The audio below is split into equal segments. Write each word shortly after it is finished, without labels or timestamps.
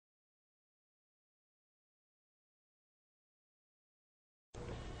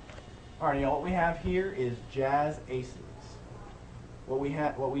Alright, y'all, what we have here is Jazz Aces. What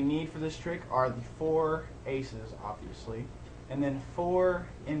we need for this trick are the 4 aces, obviously, and then 4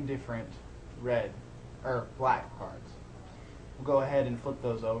 indifferent red or black cards. We'll go ahead and flip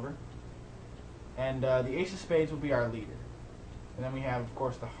those over, and the ace of spades will be our leader. And then we have, of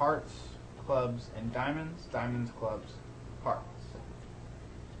course, the hearts, clubs, and diamonds. Diamonds, clubs, hearts.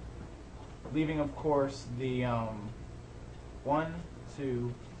 Leaving, of course, the 1,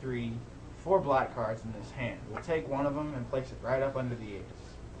 2, 3, 4 black cards in this hand. We'll take one of them and place it right up under the ace,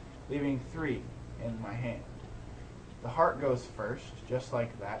 leaving 3 in my hand. The heart goes first, just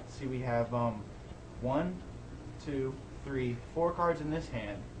like that. See, we have 1, 2, 3, 4 cards in this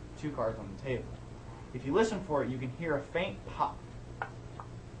hand, 2 cards on the table. If you listen for it, you can hear a faint pop,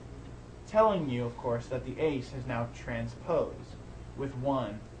 telling you, of course, that the ace has now transposed with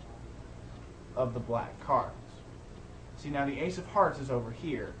one of the black cards. See, now the ace of hearts is over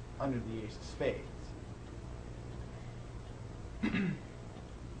here under the ace of spades.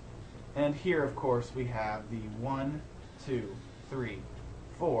 And here, of course, we have the 1, 2, 3,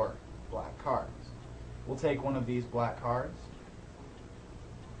 4 black cards. We'll take one of these black cards,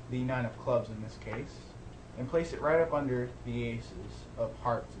 the 9 of clubs in this case, and place it right up under the aces of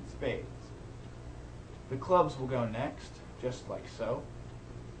hearts and spades. The clubs will go next, just like so.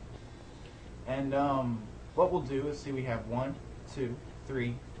 And what we'll do is, see, we have 1, 2,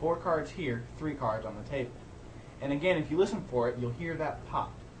 3, 4 cards here, 3 cards on the table. And again, if you listen for it, you'll hear that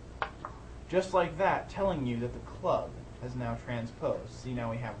pop. Just like that, telling you that the club has now transposed. See, now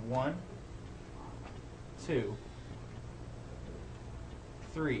we have 1, 2,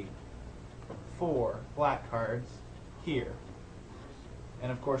 3, 4 black cards here.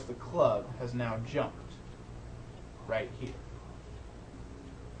 And of course the club has now jumped right here.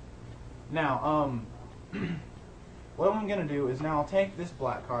 Now, what I'm going to do is now I'll take this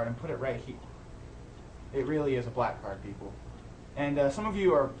black card and put it right here. It really is a black card, people. And some of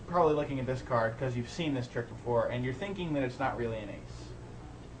you are probably looking at this card because you've seen this trick before, and you're thinking that it's not really an ace.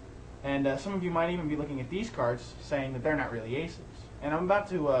 And some of you might even be looking at these cards saying that they're not really aces. And I'm about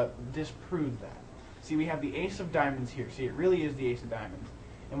to disprove that. See, we have the ace of diamonds here. See, it really is the ace of diamonds.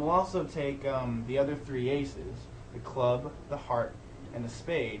 And we'll also take the other 3 aces, the club, the heart, and the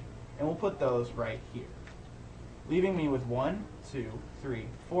spade, and we'll put those right here, leaving me with 1, 2, 3,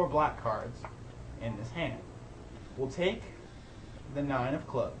 4 black cards in this hand. We'll take the 9 of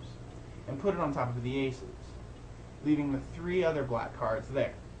clubs and put it on top of the aces, leaving the 3 other black cards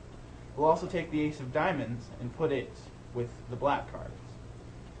there. We'll also take the ace of diamonds and put it with the black cards.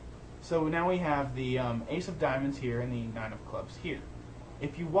 So now we have the ace of diamonds here and the 9 of clubs here.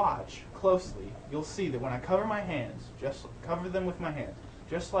 If you watch closely, you'll see that when I cover my hands, just cover them with my hands,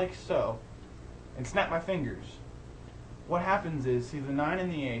 just like so, and snap my fingers, what happens is, see, the 9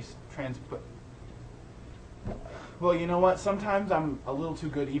 and the ace transpose. Well, you know what? Sometimes I'm a little too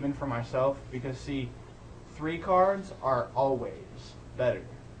good even for myself, because, see, 3 cards are always better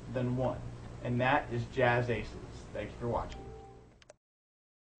than 1, and that is Jazz Aces. Thanks for watching.